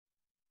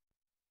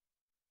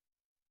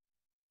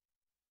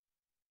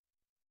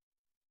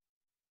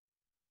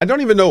I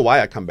don't even know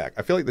why I come back.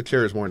 I feel like the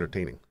chair is more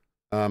entertaining.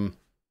 Should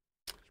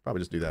probably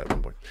just do that at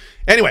one point.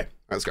 Anyway,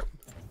 let's go.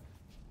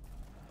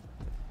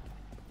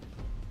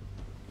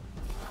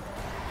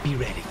 Be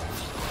ready.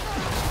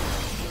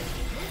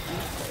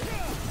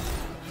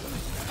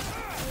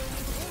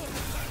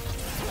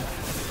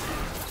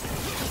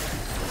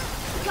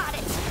 Got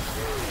it.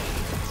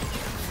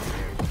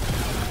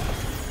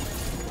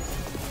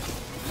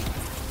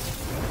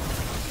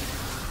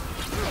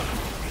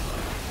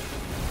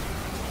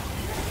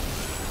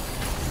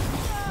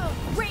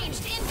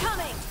 Ranged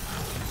incoming.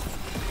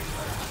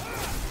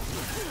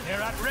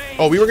 They're at range.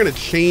 Oh, we were going to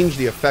change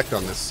the effect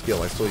on this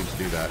skill. I still need to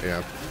do that,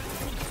 yeah.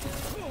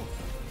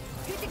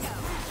 Good to go.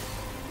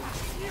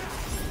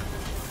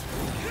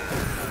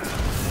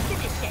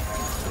 Finish it.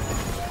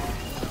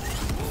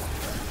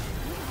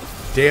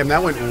 Damn,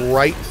 that went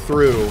right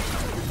through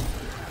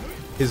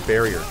his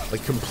barrier.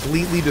 Like,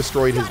 completely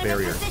destroyed his Got it in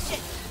barrier. position.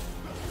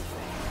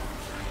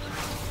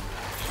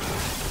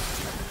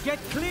 Get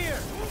clear.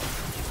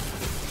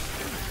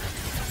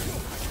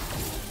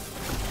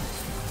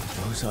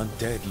 Those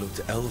undead looked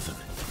elven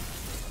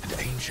and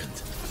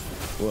ancient.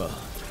 Well,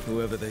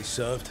 whoever they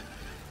served,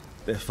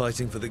 they're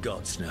fighting for the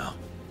gods now.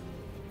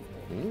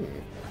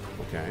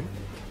 Okay.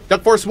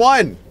 Duck Force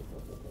 1!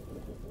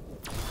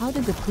 How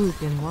did the poop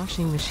in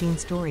washing machine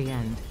story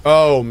end?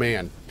 Oh,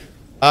 man.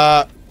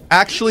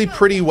 Actually,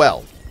 pretty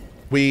well.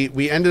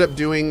 We ended up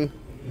doing...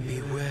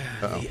 Beware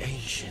the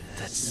ancient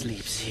that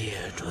sleeps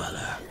here,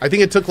 dweller. I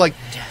think it took like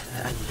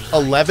Death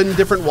and 11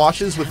 different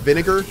washes with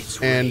vinegar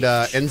and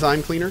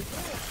enzyme cleaner.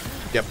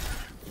 Yep.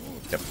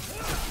 Yep.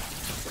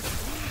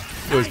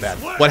 It was bad.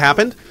 What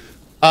happened?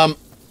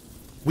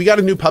 We got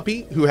a new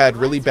puppy who had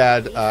really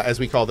bad, as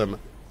we call them,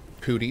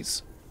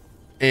 pooties.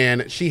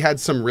 And she had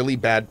some really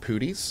bad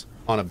pooties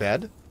on a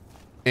bed.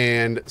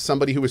 And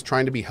somebody who was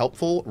trying to be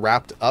helpful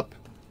wrapped up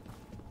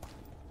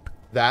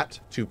that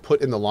to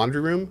put in the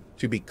laundry room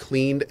to be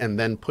cleaned and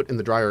then put in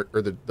the dryer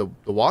or the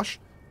wash.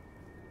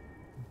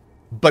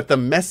 But the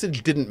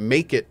message didn't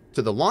make it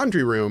to the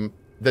laundry room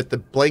that the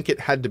blanket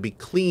had to be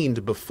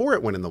cleaned before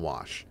it went in the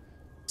wash.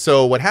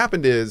 So what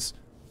happened is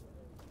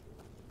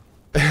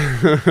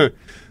a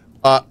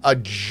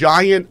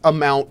giant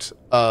amount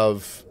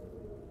of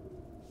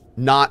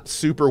not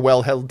super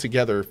well held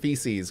together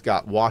feces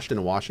got washed in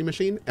a washing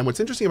machine. And what's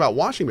interesting about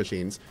washing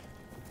machines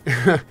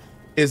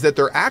is that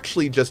they're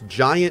actually just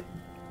giant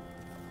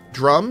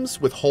drums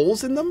with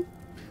holes in them.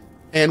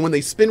 And when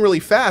they spin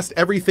really fast,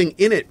 everything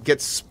in it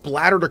gets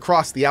splattered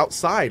across the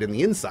outside and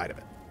the inside of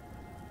it.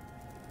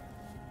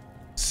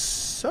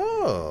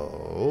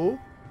 So,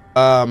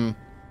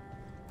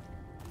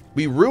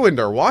 we ruined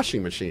our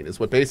washing machine is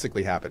what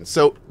basically happened.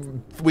 So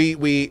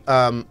the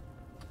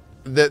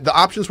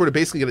options were to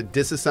basically get it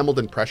disassembled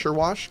and pressure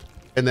washed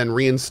and then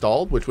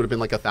reinstalled, which would have been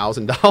like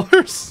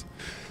 $1,000.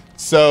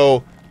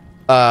 So,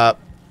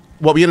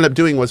 what we ended up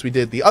doing was we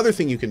did the other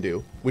thing you can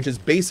do, which is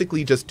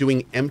basically just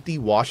doing empty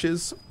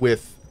washes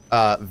with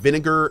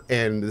vinegar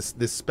and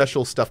this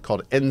special stuff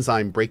called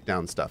enzyme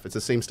breakdown stuff. It's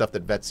the same stuff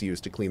that vets use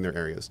to clean their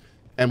areas.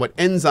 And what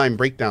enzyme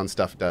breakdown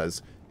stuff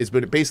does is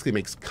when it basically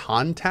makes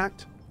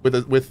contact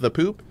with the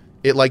poop,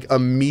 it like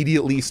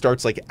immediately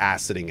starts like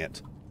aciding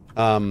it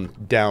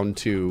down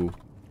to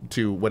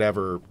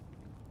whatever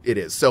it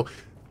is. So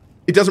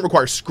it doesn't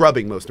require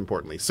scrubbing, most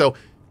importantly. So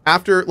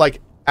after the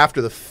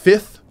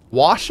 5th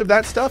wash of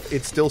that stuff,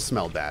 it still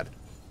smelled bad.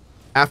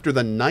 After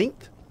the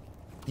 9th,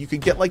 you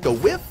could get like a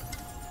whiff,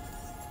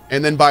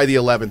 and then by the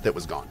 11th, it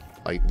was gone.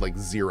 Like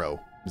zero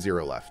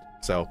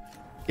left. So,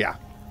 yeah.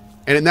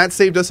 And that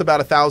saved us about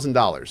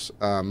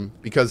 $1,000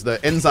 because the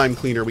enzyme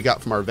cleaner we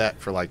got from our vet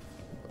for like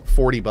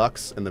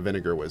 $40, and the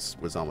vinegar was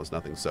almost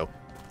nothing. So,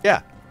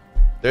 yeah,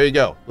 there you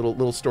go.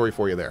 Little story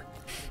for you there.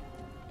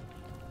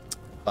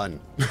 Fun.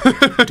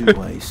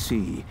 Do I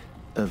see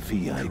a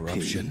VIP?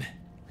 Corruption.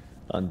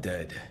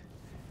 Undead.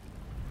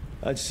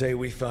 I'd say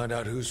we found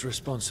out who's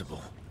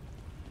responsible.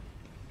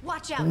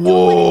 Watch out. Don't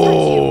let it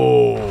touch you.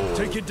 Whoa.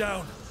 Take it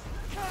down.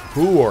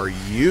 Who are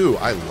you?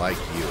 I like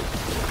you.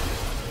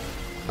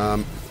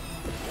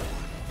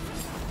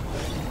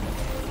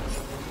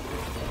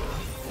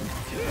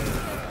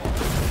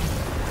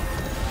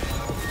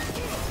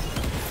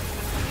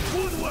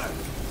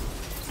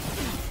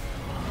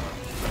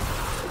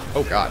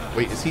 Oh God!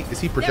 Wait, is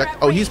he project?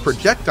 Oh, he's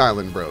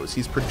projectiling, bros.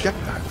 He's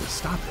projectiling.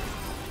 Stop it!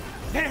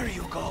 There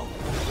you go.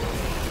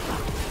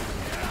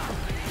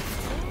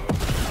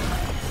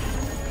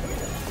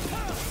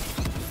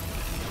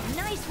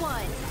 Nice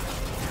one.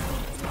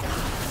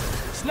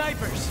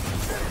 Snipers.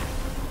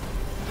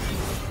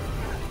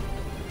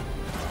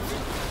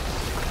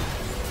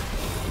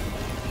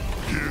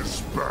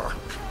 His back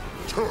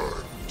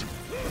turned.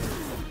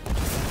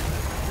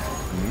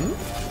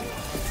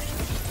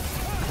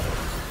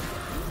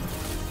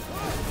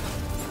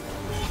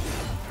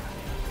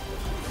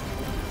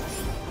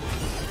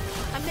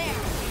 I'm there.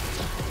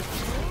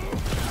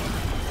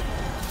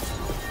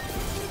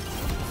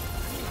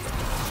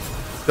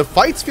 The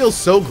fights feel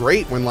so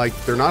great when like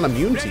they're not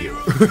immune to you.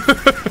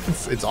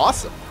 It's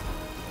awesome.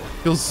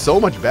 Feels so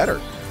much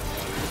better.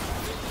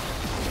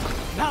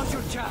 Now's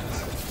your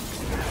chance.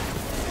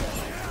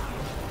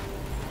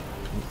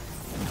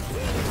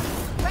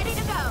 Ready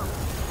to go.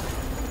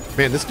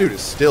 Man, this dude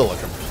is still a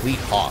complete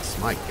hoss.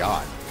 My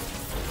god.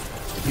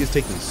 He is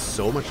taking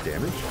so much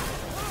damage.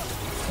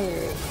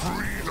 For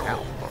freedom.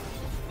 Ow.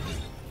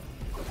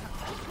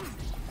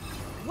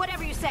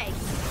 Whatever you say.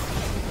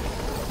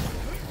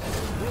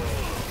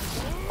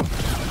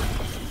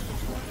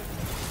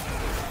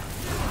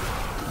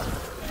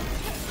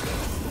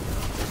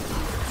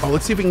 Oh,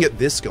 let's see if we can get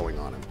this going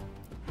on him.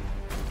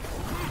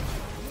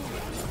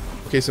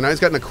 Okay, so now he's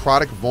got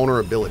necrotic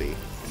vulnerability.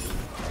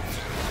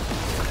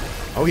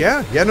 Oh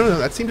yeah, yeah, no,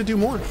 that seemed to do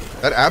more.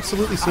 That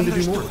absolutely seemed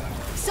to do more.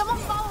 Someone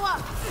follow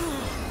up.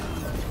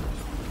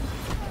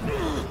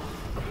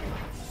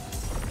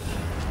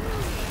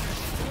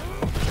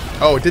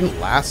 Oh, it didn't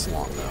last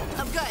long though.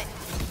 I'm good.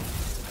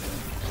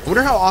 I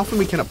wonder how often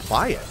we can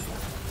apply it.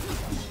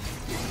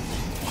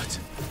 What?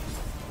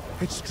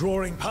 It's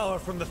drawing power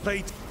from the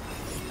fate.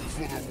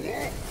 For the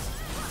wolf.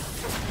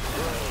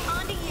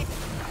 On to you.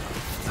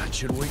 That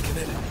should weaken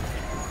it.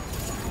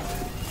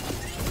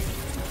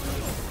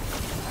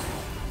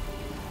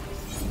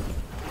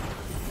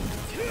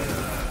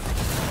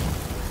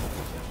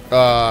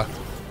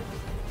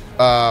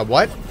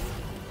 What?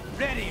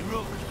 Ready,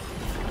 Rook.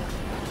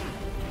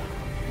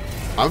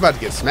 I'm about to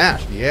get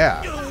smashed,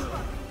 yeah.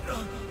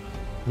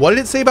 What did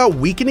it say about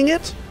weakening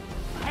it?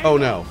 Oh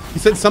no. He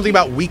said something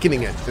about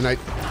weakening it, and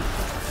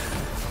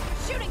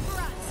Shooting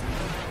for us.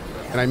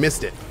 I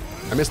missed it.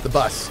 I missed the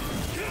bus.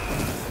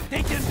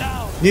 Take him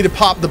down. Need to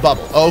pop the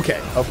bubble. Oh,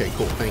 okay. Okay,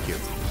 cool. Thank you.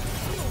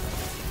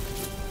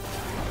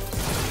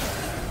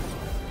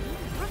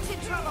 Rook's in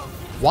trouble.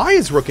 Why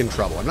is Rook in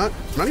trouble? I'm not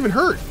even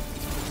hurt.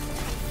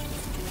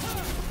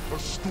 A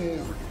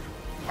story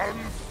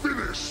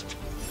unfinished.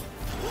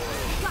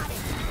 Got it.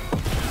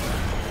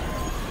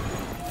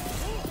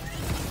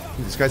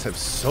 These guys have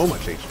so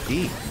much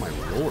HP. My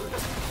lord.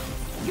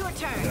 Your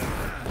turn.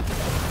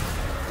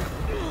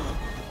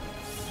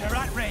 They're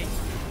at range.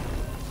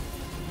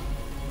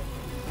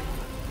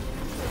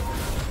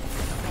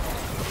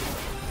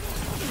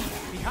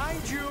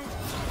 Behind you.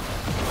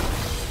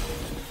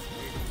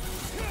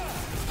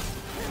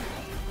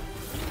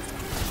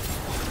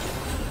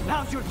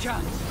 Now's your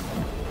chance.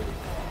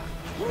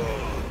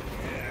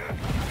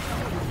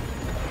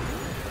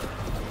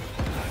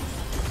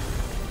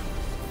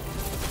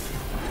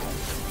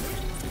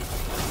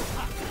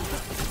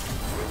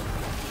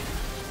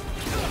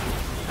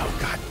 Oh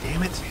god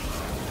damn it.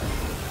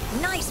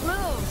 Nice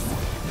moves.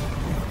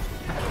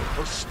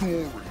 A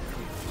story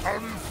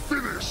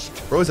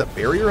unfinished. Bro, is a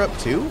barrier up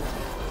too?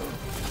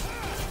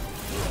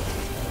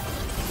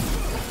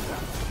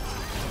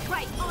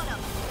 Right on him.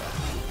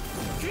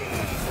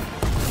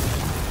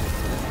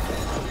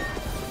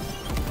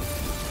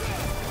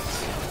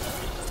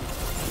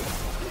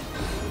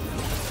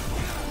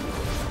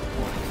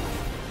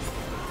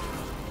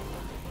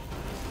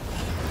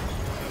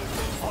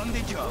 On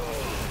the job.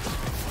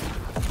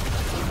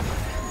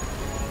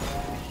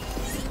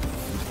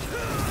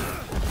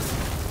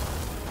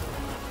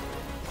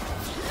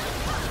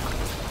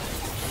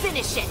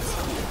 Finish it.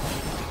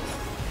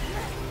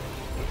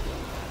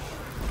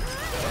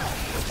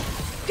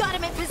 Got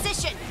him in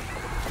position.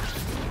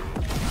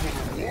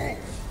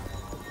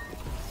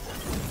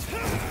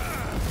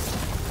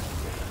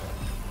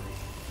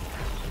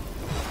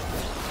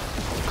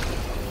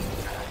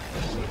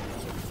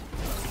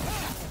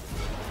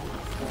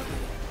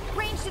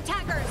 Ranged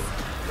attackers.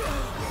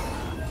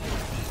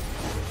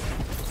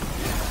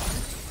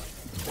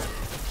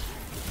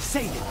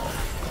 Save it.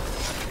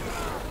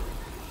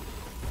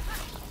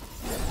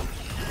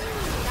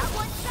 That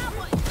one, that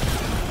one.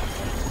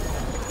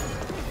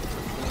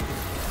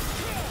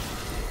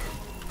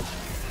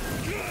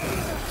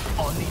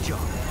 On the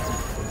job.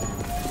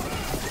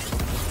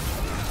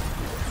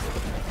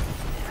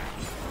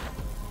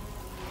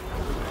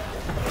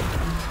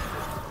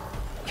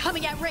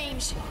 Coming at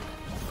range.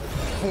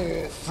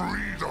 For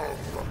freedom.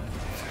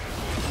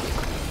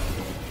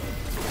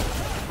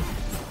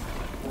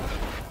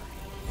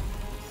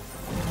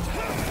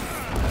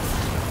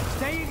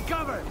 Stay in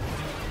cover.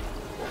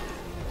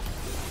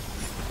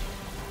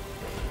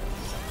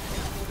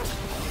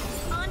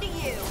 On to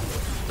you.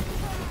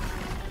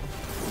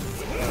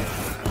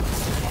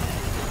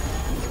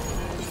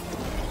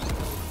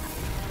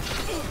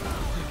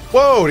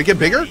 Whoa, did it get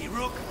bigger? Hey,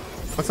 Rook.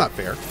 That's not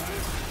fair.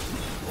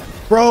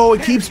 Bro,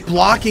 it keeps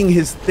blocking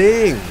his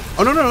thing.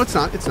 Oh, no, no, it's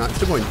not. It's not. It's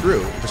still going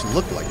through. It just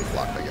looked like it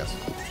blocked, I guess.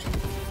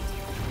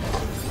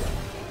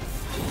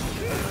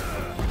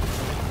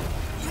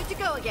 Good to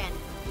go again.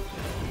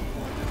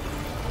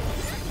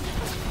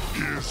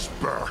 His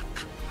back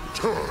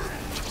turned.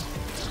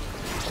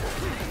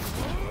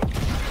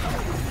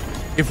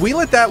 If we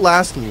let that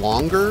last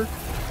longer,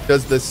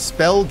 does the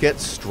spell get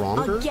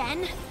stronger?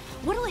 Again?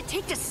 What'll it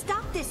take to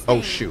stop this thing?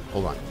 Oh, shoot.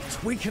 Hold on.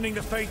 It's weakening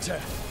the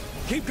Fater.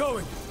 Keep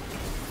going.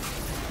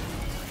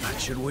 That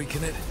should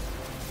weaken it.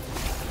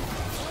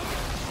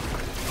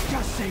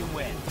 Just say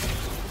when.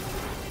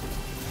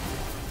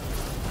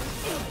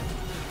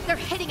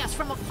 They're hitting us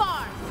from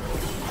afar.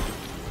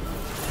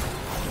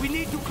 We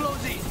need to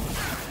close in.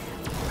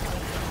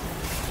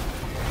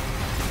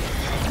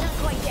 Not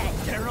quite yet.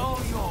 They're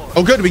all yours.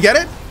 Oh, good. Did we get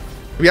it?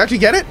 Did we actually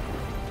get it?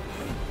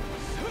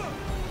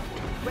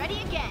 Ready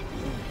again.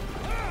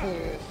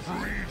 For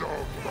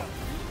freedom.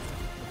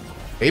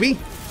 Maybe?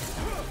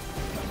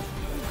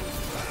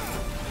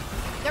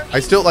 They're I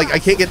still, like, I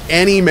can't get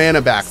any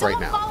mana back right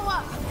Someone now. follow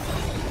up.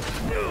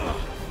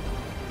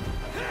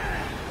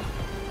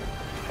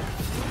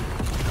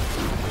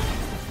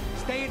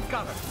 Stay in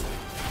cover.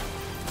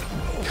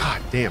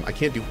 God damn, I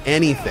can't do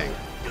anything.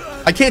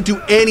 I can't do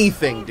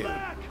anything, dude.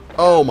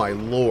 Oh my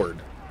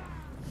lord.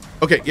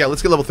 Okay, yeah,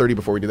 let's get level 30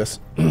 before we do this.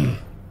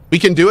 We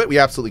can do it. We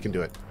absolutely can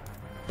do it.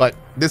 But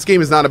this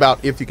game is not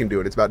about if you can do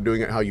it. It's about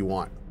doing it how you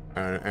want.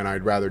 And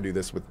I'd rather do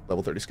this with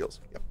level 30 skills.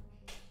 Yep.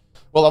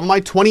 Well, I'm my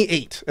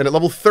 28. And at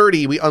level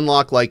 30, we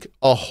unlock like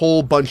a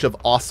whole bunch of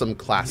awesome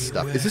class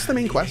stuff. Is this the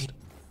main quest?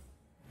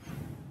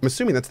 I'm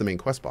assuming that's the main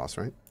quest boss,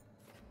 right?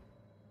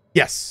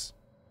 Yes.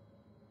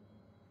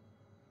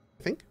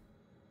 I think.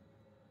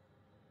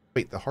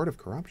 Wait, the Heart of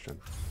Corruption.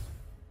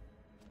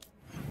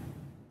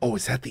 Oh,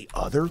 is that the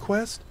other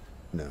quest?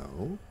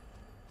 No.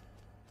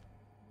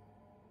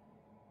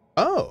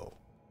 Oh.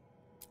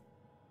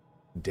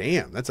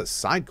 Damn, that's a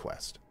side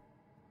quest.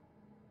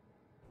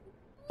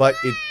 But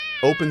it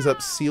opens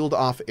up sealed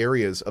off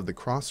areas of the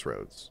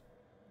crossroads.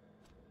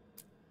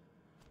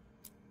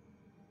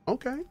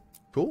 Okay,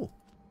 cool.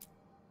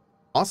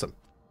 Awesome.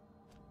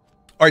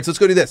 All right, so let's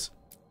go do this.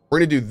 We're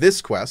going to do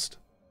this quest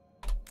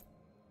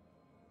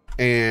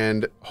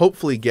and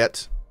hopefully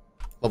get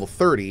level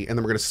 30, and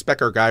then we're going to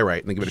spec our guy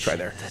right and then give it a try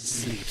there. That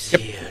sleeps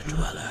here,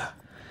 dweller.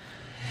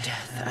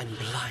 Death and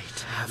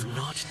blight have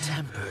not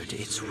tempered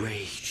its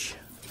rage.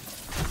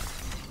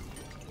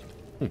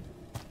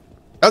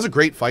 That was a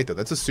great fight, though.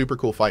 That's a super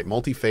cool fight.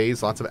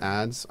 Multi-phase, lots of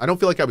ads. I don't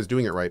feel like I was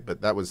doing it right,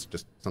 but that was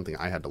just something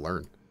I had to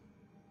learn,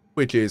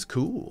 which is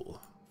cool.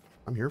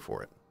 I'm here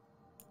for it.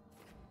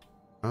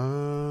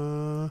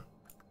 Oh,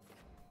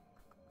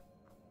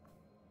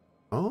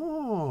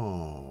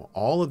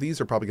 all of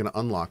these are probably going to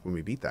unlock when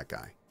we beat that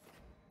guy.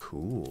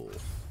 Cool.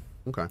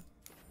 Okay.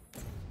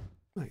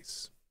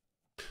 Nice.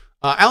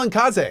 Alan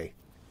Kaze.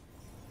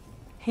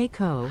 Hey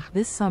Cohh,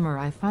 this summer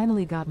I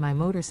finally got my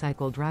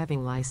motorcycle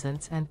driving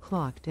license and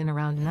clocked in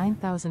around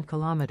 9,000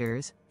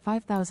 kilometers,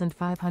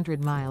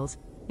 5,500 miles,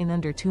 in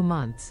under 2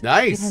 months.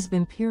 Nice. It has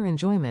been pure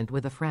enjoyment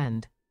with a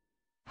friend.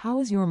 How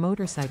is your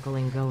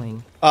motorcycling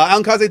going?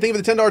 Alan Kaze, thank you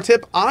for the $10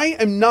 tip. I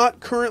am not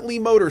currently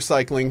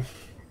motorcycling.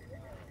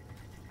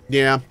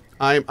 Yeah,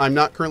 I'm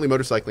not currently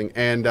motorcycling,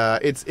 and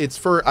it's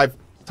for, I've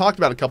talked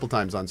about it a couple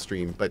times on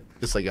stream, but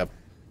just like a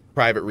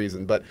private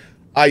reason. But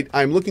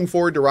I'm looking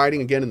forward to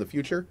riding again in the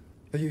future.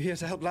 Are you here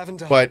to help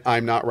Lavender? But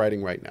I'm not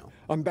riding right now.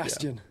 I'm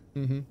Bastion.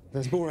 Yeah.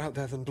 There's more out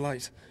there than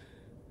Blight.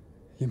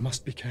 You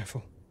must be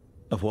careful.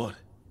 Of what?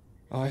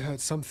 I heard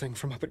something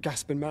from up at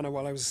Gaspin Manor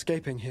while I was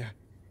escaping here.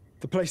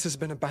 The place has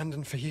been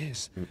abandoned for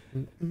years.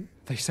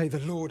 They say the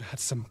Lord had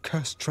some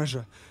cursed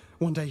treasure.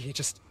 One day he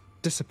just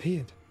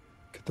disappeared.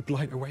 Could the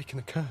Blight awaken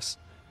a curse?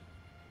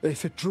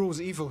 If it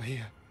draws evil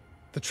here,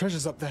 the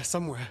treasure's up there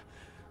somewhere.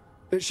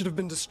 It should have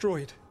been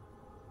destroyed.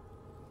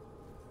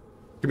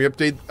 Can we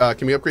update?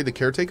 Can we upgrade the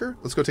caretaker?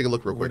 Let's go take a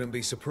look real quick. Wouldn't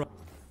be surprised.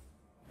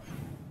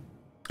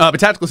 But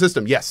tactical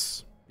system,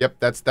 yes. Yep,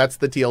 that's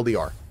the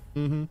TLDR.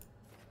 We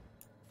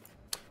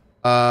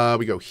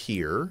go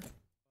here.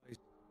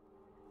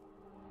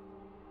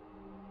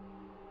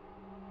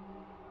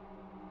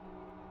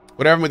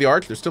 What happened with the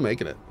arch? They're still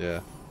making it. Yeah.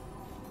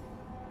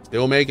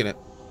 Still making it.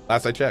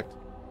 Last I checked.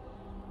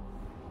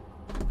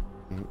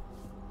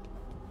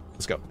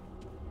 Let's go.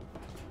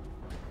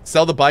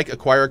 Sell the bike,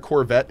 acquire a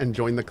Corvette, and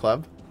join the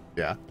club.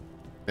 Yeah.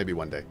 Maybe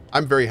one day.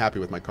 I'm very happy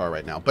with my car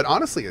right now. But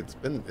honestly,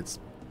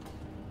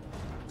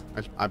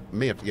 I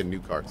may have to get a new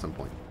car at some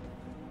point.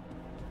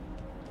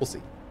 We'll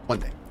see. One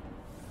day.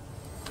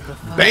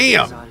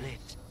 Bam!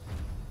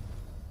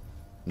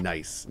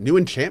 Nice. New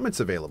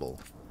enchantments available.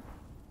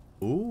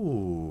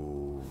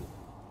 Ooh.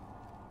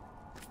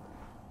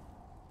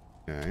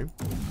 Okay.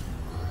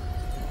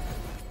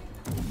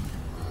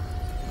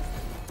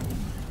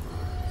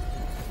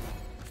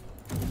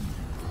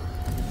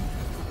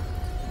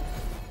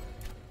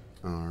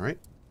 All right.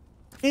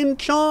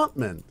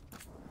 Enchantment.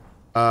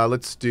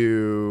 Let's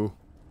do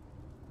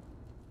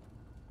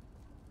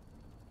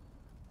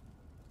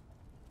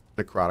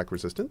necrotic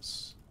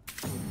resistance.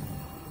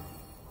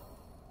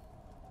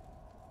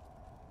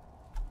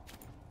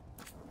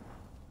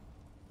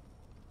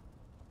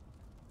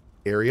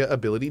 Area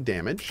ability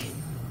damage.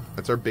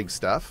 That's our big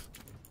stuff.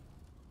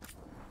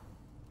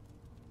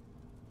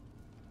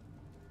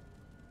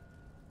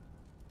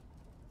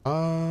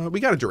 We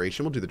got a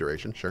duration. We'll do the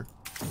duration, sure.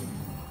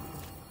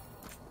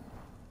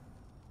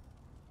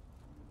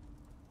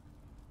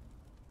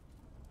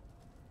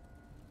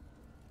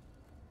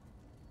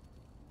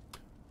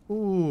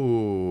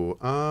 Ooh,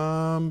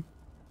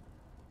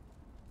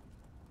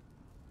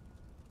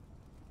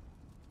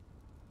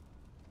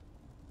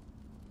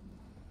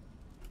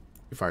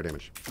 fire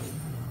damage.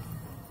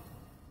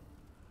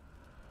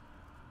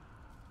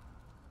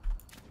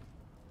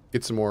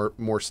 Get some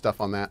more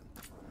stuff on that.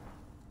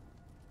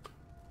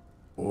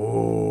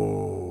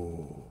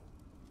 Oh.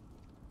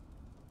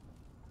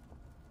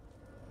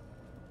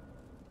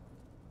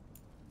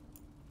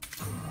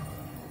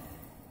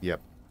 Yep.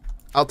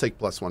 I'll take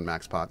 +1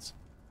 max pots.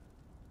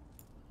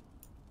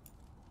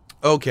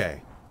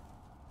 Okay.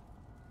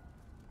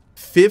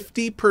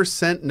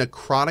 50%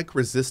 necrotic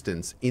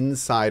resistance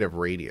inside of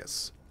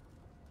radius.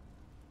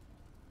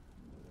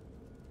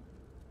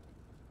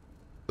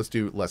 Let's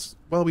do less.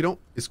 Well, we don't.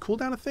 Is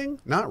cooldown a thing?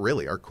 Not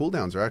really. Our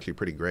cooldowns are actually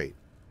pretty great.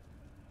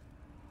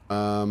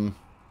 What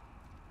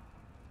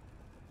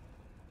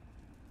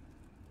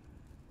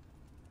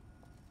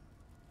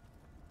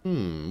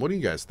do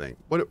you guys think?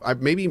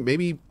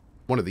 Maybe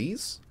one of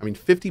these? I mean,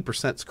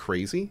 50% is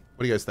crazy.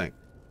 What do you guys think?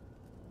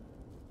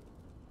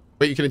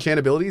 Wait, you can enchant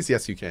abilities?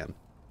 Yes, you can.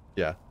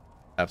 Yeah,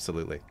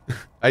 absolutely.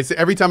 I say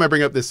every time I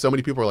bring up this, so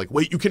many people are like,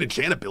 wait, you can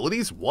enchant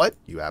abilities? What?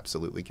 You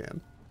absolutely can.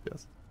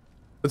 Yes.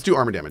 Let's do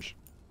armor damage.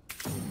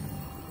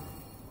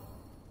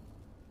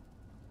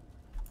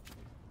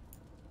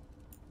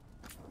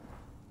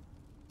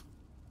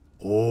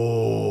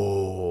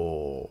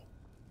 Oh.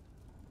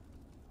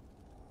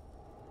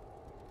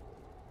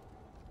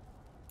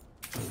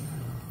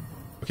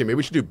 Okay, maybe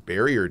we should do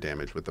barrier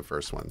damage with the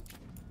first one.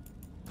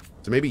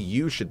 So maybe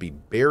you should be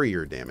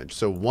barrier damage.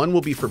 So 1 will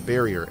be for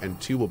barrier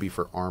and 2 will be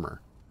for armor.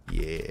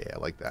 Yeah, I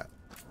like that.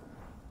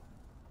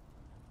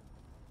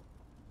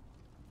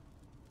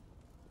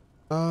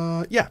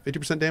 Yeah,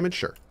 50% damage,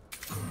 sure.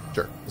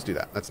 Sure, let's do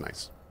that. That's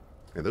nice.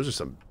 Yeah, those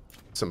are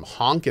some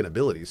honking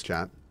abilities,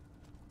 chat.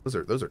 Those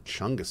are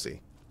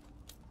chungussy.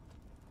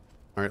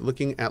 All right,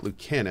 looking at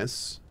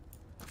Lucanus.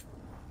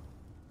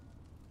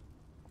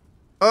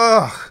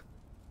 Ugh.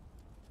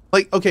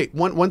 Like, okay,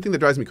 one thing that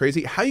drives me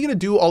crazy, how are you going to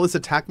do all this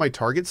attack my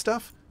target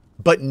stuff,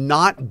 but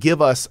not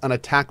give us an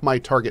attack my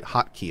target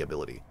hotkey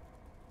ability?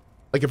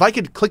 Like, if I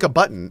could click a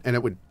button and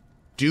it would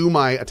do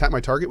my attack my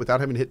target without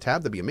having to hit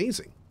tab, that'd be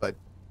amazing. But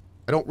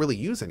I don't really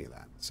use any of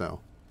that,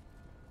 so.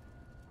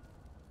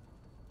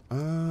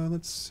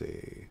 Let's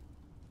see.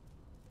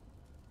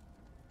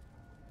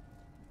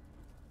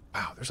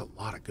 Wow, there's a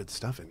lot of good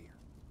stuff in here.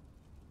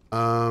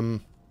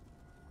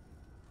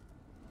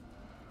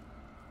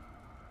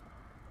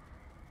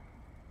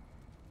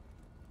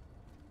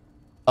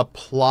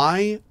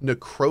 Apply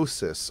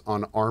necrosis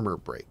on armor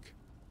break.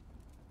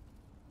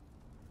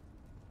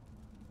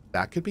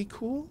 That could be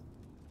cool.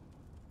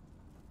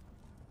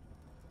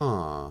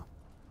 Huh.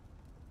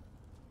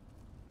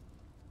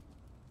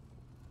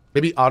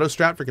 Maybe auto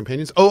strat for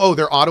companions. Oh,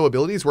 they're auto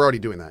abilities? We're already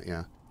doing that,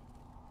 yeah.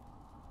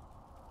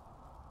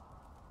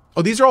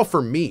 Oh, these are all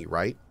for me,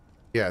 right?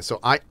 Yeah, so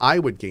I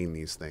would gain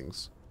these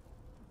things.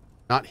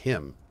 Not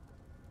him.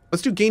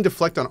 Let's do gain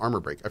deflect on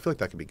armor break. I feel like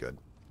that could be good.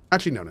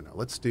 Actually, no.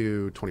 Let's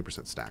do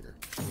 20% stagger.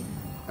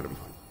 That'll be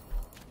fun.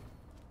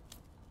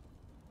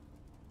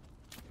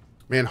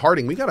 Man,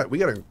 Harding, we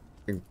gotta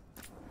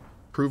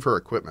improve her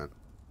equipment.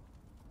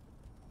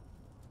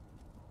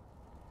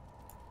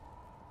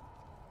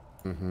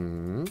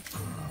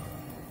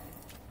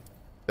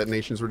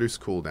 Detonations reduce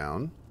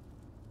cooldown.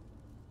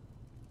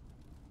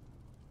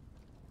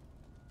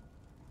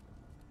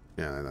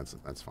 Yeah,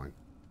 that's fine.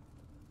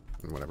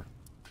 Whatever.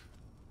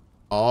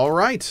 All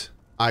right.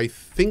 I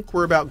think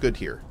we're about good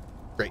here.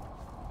 Great.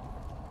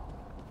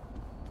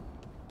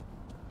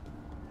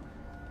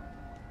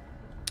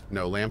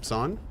 No lamps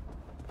on.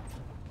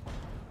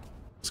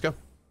 Let's go.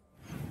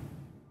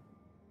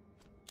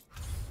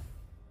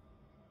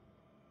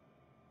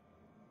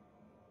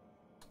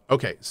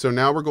 Okay, so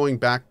now we're going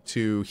back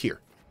to here.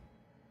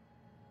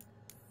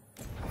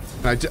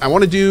 And I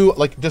want to do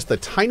like just the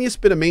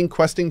tiniest bit of main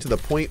questing to the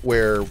point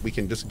where we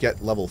can just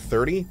get level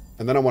 30.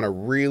 And then I want to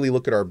really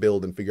look at our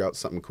build and figure out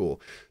something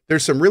cool.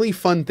 There's some really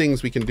fun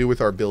things we can do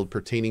with our build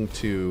pertaining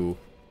to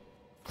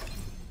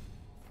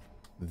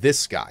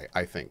this guy,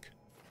 I think.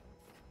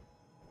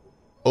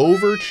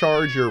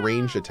 Overcharge your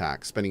ranged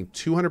attack, spending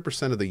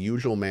 200% of the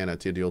usual mana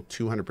to deal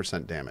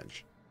 200%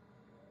 damage.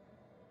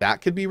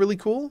 That could be really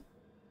cool.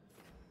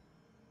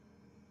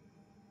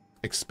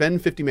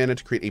 Expend 50 mana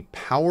to create a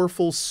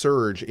powerful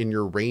surge in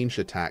your ranged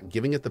attack,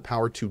 giving it the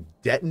power to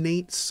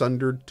detonate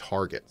sundered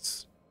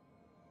targets.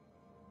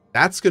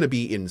 That's going to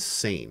be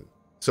insane.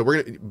 So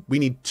we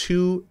need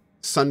 2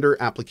 sunder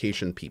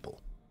application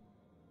people.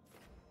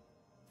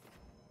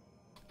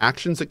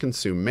 Actions that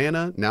consume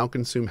mana now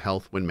consume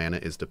health when mana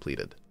is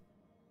depleted.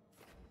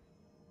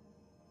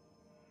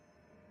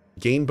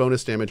 Gain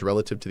bonus damage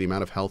relative to the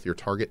amount of health your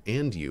target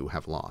and you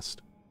have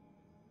lost.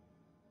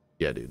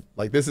 Yeah, dude.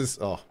 Like, this is...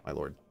 Oh, my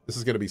lord. This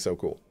is going to be so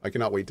cool. I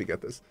cannot wait to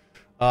get this.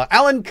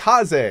 Alan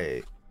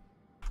Kaze.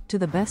 To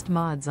the best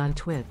mods on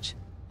Twitch.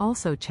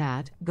 Also,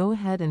 chat, go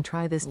ahead and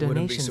try this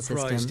donation system.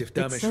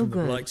 It's so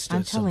good.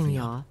 I'm telling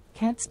y'all.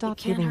 Can't stop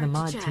giving the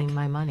mod team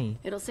my money.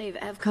 It'll save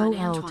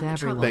Cohh to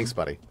everyone. Thanks,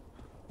 buddy.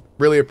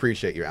 Really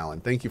appreciate you, Alan.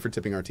 Thank you for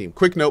tipping our team.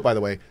 Quick note, by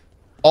the way.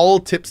 All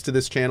tips to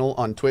this channel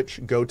on Twitch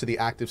go to the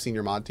active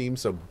senior mod team.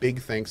 So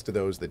big thanks to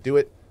those that do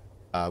it.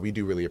 We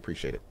do really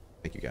appreciate it.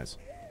 Thank you, guys.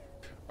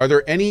 Are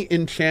there any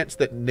enchants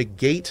that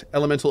negate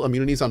elemental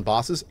immunities on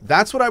bosses?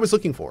 That's what I was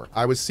looking for.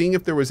 I was seeing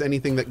if there was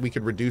anything that we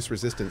could reduce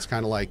resistance,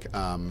 kind of like,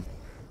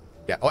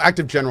 yeah. Oh,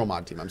 active general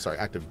mod team. I'm sorry,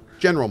 active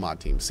general mod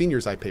team.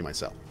 Seniors, I pay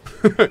myself.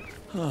 But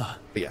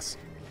yes.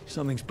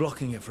 Something's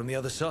blocking it from the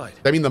other side.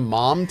 I mean, the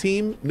mom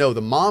team? No,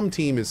 the mom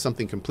team is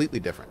something completely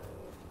different.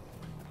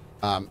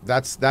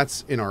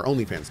 That's in our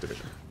OnlyFans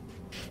division.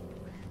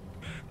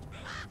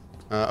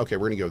 Okay,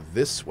 we're gonna go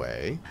this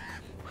way.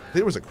 I think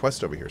there was a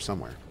quest over here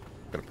somewhere.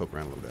 Gotta poke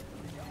around a little bit.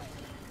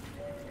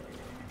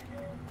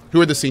 Who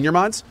are the senior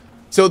mods?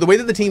 So the way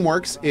that the team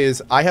works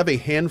is I have a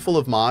handful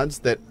of mods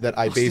that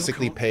I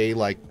basically pay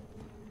like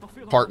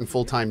part and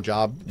full-time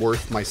job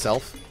worth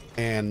myself,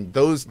 and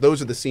those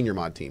are the senior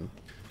mod team.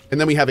 And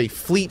then we have a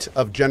fleet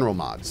of general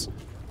mods,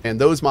 and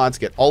those mods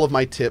get all of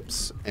my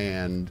tips.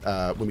 And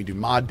when we do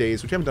mod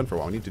days, which we haven't done for a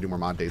while, we need to do more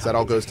mod days. That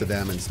all goes to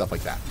them and stuff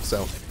like that.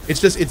 So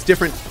it's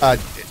different.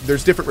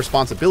 There's different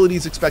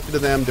responsibilities expected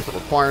of them,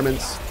 different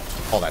requirements,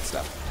 all that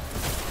stuff.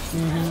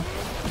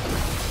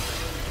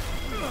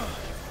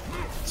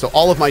 So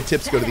all of my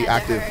tips go to the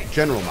active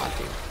general mod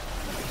team.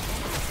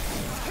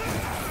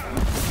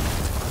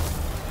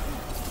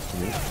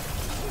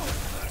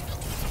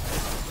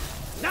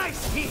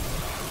 Nice hit.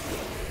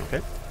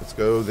 Okay, let's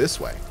go this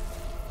way.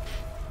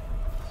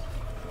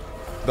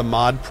 The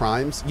mod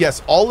primes.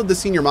 Yes, all of the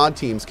senior mod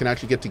teams can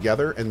actually get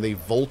together and they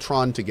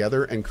Voltron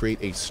together and create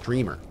a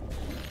streamer.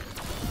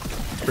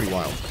 It's pretty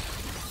wild.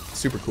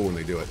 Super cool when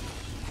they do it.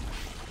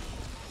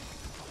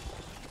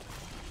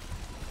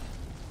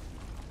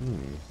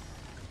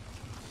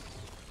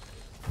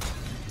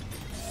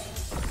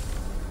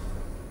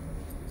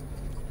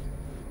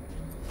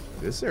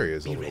 This area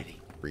is a little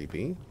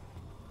creepy.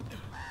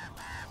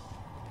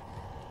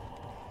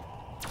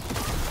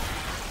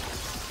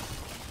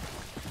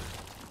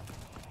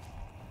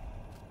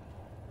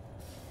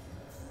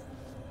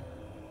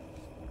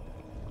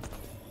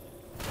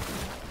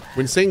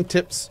 When saying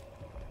tips,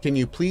 can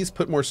you please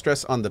put more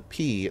stress on the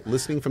P?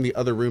 Listening from the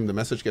other room, the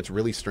message gets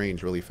really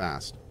strange really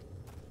fast.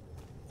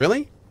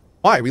 Really?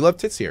 Why? We love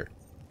tits here.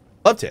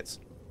 Love tits.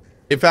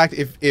 In fact,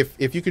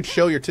 if you could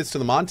show your tits to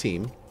the mod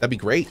team, that'd be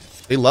great.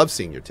 They love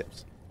seeing your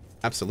tits.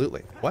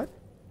 Absolutely. What?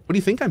 What do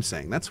you think I'm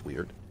saying? That's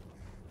weird.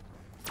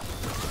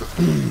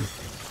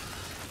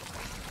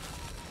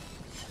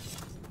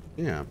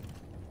 Yeah.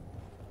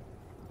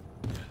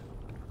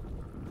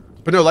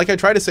 But no, like I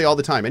try to say all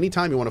the time,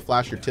 anytime you want to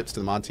flash your tips to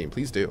the mod team,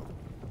 please do.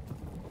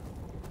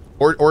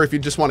 Or if you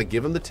just want to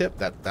give them the tip,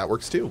 that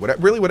works too.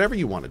 Really, whatever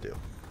you want to do.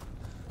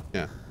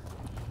 Yeah.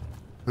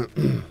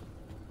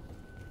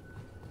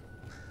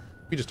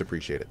 We just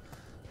appreciate it.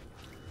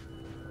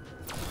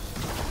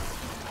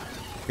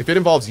 If it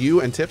involves you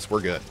and tips,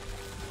 we're good.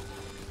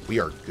 We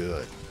are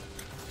good.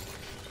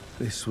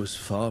 This was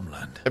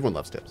farmland. Everyone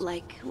loves tips.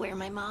 Like where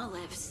my ma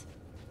lives.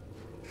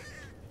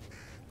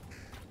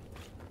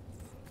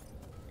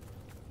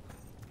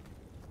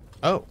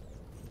 Oh.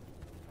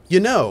 You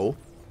know,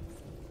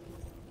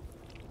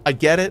 I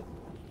get it.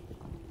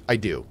 I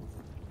do.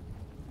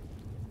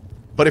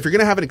 But if you're going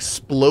to have an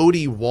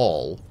explodey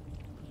wall,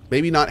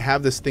 maybe not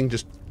have this thing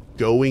just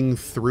going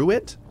through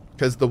it,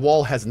 because the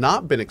wall has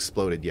not been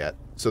exploded yet,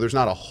 so there's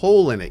not a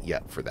hole in it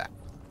yet for that.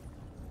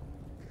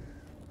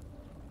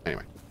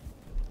 Anyway.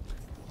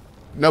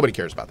 Nobody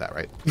cares about that,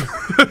 right?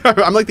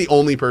 I'm like the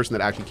only person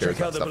that actually cares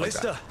about stuff like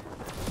that.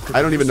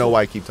 I don't even know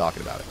why I keep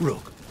talking about it.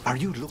 Rook, are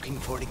you looking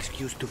for an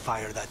excuse to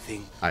fire that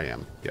thing? I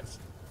am, yes.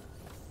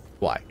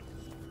 Why?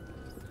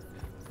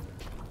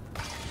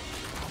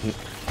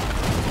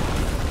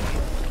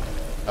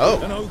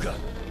 Oh. An ogre.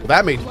 Well,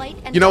 that made... Light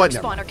and you know what?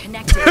 darkspawn No. are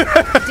connected.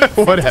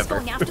 Did Whatever.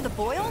 going after the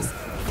boils?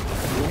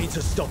 We need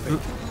to stop it.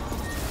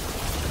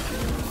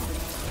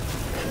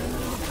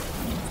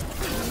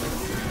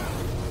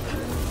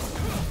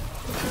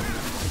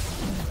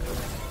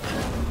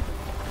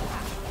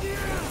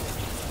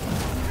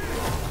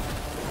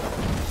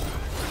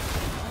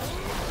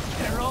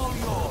 They're all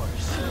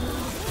yours.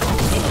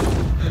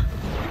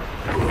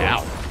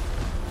 Ow.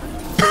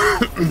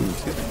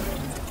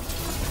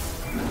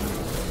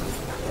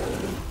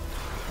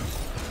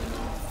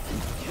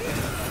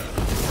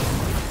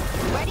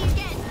 Ready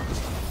again.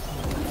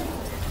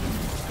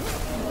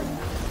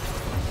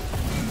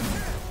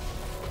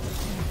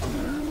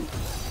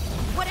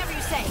 Whatever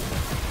you say.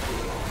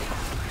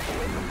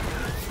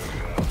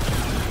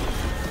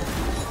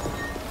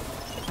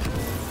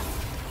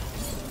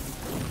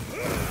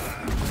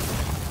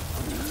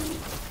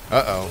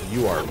 Uh-oh,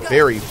 you are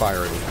very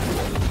fiery.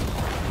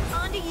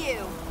 On to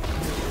you.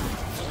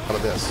 How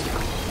about this?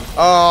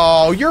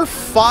 Oh, you're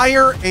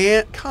fire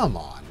and... Come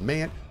on,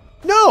 man.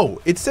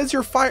 No, it says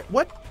you're fire...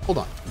 What? Hold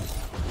on.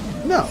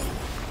 No.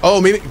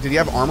 Oh, maybe... Did he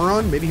have armor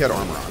on? Maybe he had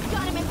armor on.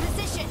 Got him in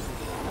position.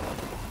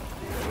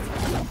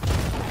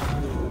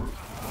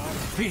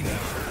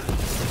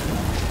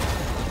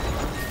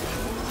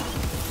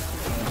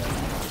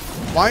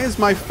 Why is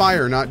my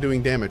fire not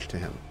doing damage to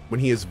him when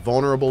he is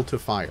vulnerable to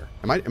fire?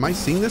 Am I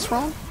seeing this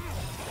wrong?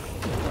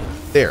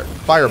 There,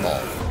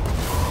 fireball.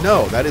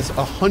 No, that is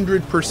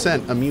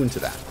 100% immune to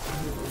that.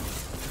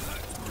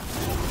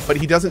 but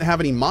he doesn't have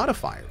any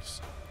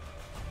modifiers.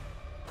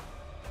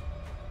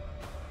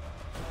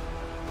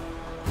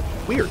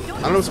 Weird. I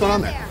don't know what's going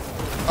on there.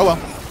 Oh well,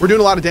 we're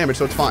doing a lot of damage,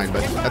 so it's fine,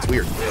 but that's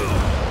weird. I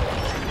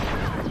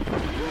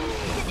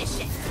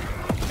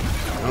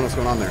don't know what's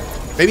going on there.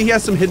 Maybe he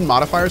has some hidden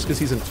modifiers because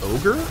he's an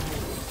ogre?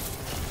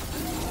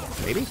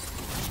 Maybe?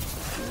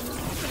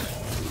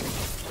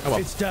 Oh well.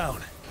 It's down.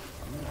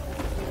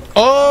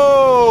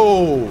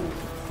 Oh!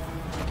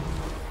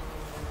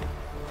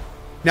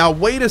 Now,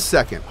 wait a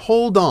second.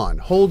 Hold on.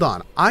 Hold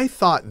on. I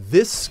thought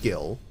this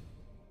skill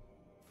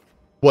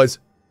was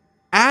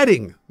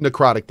adding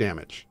necrotic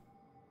damage.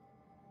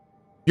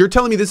 You're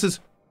telling me this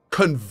is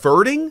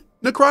converting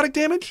necrotic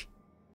damage?